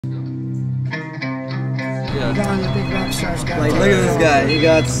Yeah. Gone, the big rock stars got Like, look at this guy. He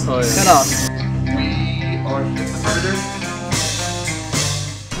got cut off. We are Hit the Murder.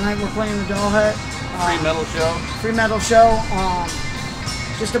 Tonight we're playing the Doll Hut. Free metal show. Free metal show.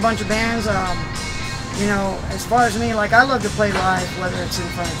 Just a bunch of bands. You know, as far as me, like I love to play live, whether it's in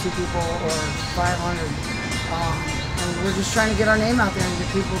front of 2 people or 500. And we're just trying to get our name out there and get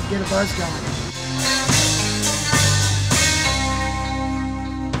people to get a buzz going.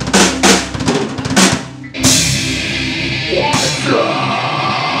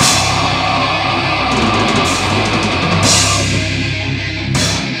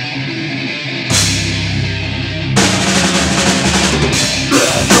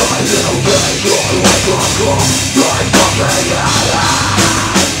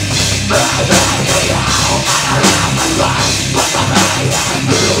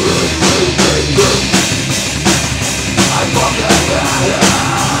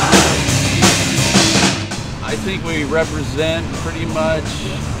 I think we represent pretty much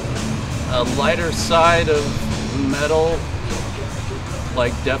a lighter side of metal,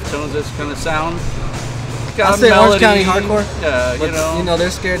 like Deftones, this kind of sound. I'll say Orange County hardcore. Yeah, but, you know,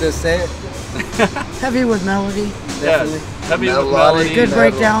 they're scared to say it. Heavy with melody. Definitely. Yeah, heavy with melody. Good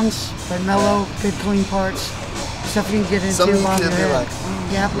breakdowns, but mellow, good clean parts. Stuff you can get into on your head. Like,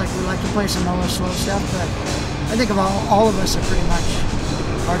 yeah, like we like to play some mellow, slow stuff, but I think of all of us are pretty much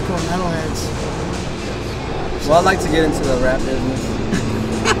hardcore metalheads. Well, I'd like to get into the rap business.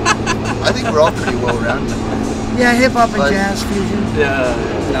 I think we're all pretty well-rounded. Yeah, hip-hop and jazz fusion. Yeah.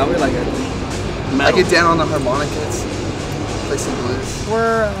 No, we like it. Metal. I get down on the harmonicas, play some blues.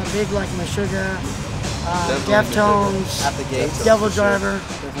 We're big like Meshuggah, Deftones, At the Gates, Devil Driver.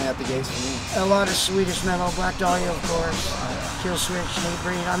 Definitely At the Gates for me. A lot of Swedish metal, Black Dahlia, of course, Kill Switch,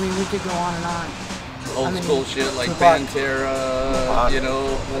 Hatebreed. I mean, we could go on and on. Old school shit like Tupac. Pantera, you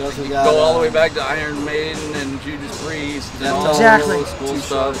know, What else we you got? go all the way back to Iron Maiden and Judas Priest and all Exactly. old school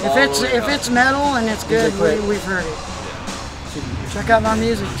stuff. If it's metal and it's good, quick. we've heard it. Check out our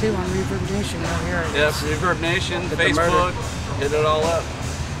music too on Reverb Nation. You'll hear it. Yes, Reverb Nation, Facebook, hit it all up.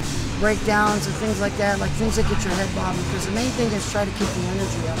 Breakdowns and things like that, like things that get your head bobbing. Because the main thing is try to keep the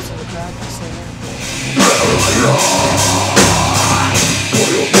energy up so the crowd can stay there.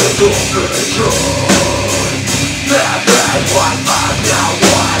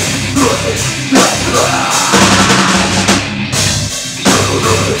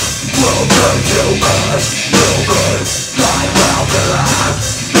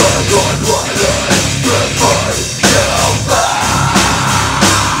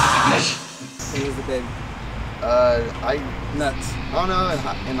 Nuts. I don't know,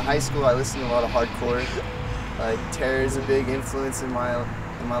 in high school I listened to a lot of hardcore. Like Terror is a big influence in my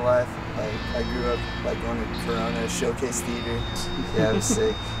life. Like I grew up like going to Corona Showcase Theater. Yeah, it was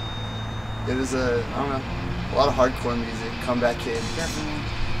sick. It was a lot of hardcore music, Comeback Kid. Definitely.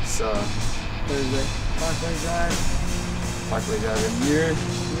 So Thursday. Parkway Drive. Parkway Drive. Yeah.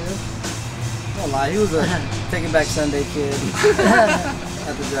 Don't lie, he was a Taking Back Sunday kid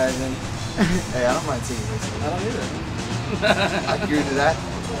at the drive-in. Hey, I don't mind taking this. I don't either. I agree to that.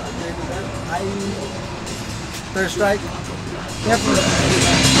 Third Strike. Definitely.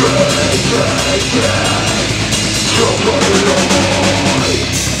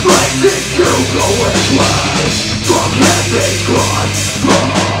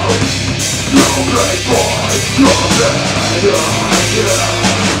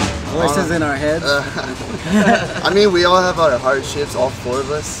 Voices in our heads. I mean, we all have our hardships, all 4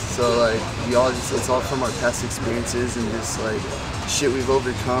 of us. So like, it's all from our past experiences and just like shit we've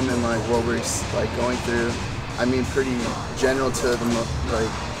overcome and like what we're like going through. I mean, pretty general to the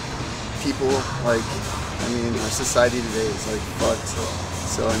like people. Like, I mean, our society today is like fucked.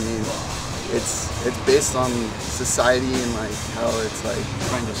 So I mean, it's based on society and like how it's like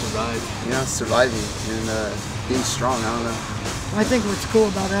Trying to survive. you know, surviving and being strong. I don't know. I think what's cool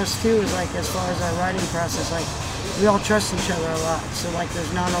about us too is like as far as our writing process, like we all trust each other a lot. So like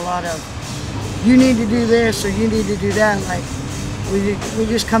there's not a lot of you need to do this or you need to do that. Like we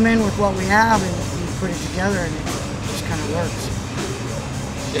just come in with what we have and we put it together and it just kind of works.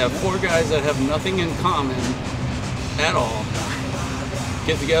 Yeah, 4 guys that have nothing in common at all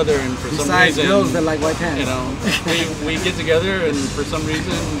get together and for some Besides reason, girls that like white pants. you know, we get together and for some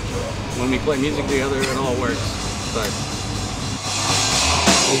reason when we play music together it all works. But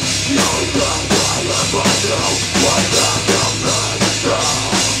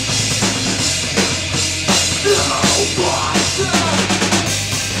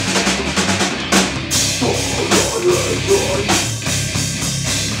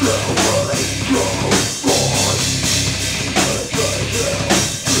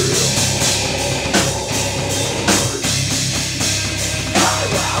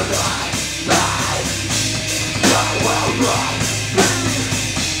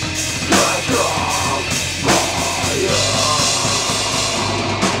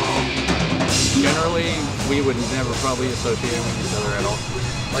we would never probably associate with each other at all.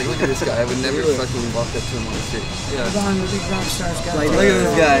 Like, look at this guy. I would never fucking walk up to him on the street. Yeah. Don, the big rock stars got Like, look at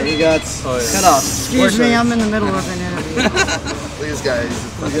this guy. He got cut off. Excuse me, I'm in the middle of an interview. Look at this guy. He's a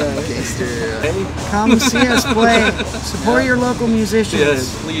fucking gangster. Come see us play. Support your local musicians.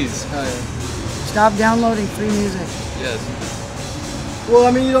 Yes, please. Oh, yeah. Stop downloading free music. Yes. Well,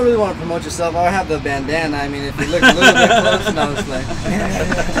 I mean, you don't really want to promote yourself. I have the bandana. I mean, if you look a little bit close, no, it's like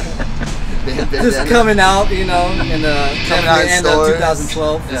just coming out, you know, in the end of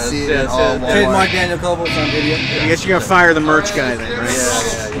 2012. You see it Yes, in all yes, Walmart. Trademark Daniel Kobos on video. I guess you're gonna fire the merch guy then, right?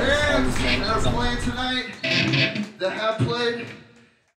 Yeah.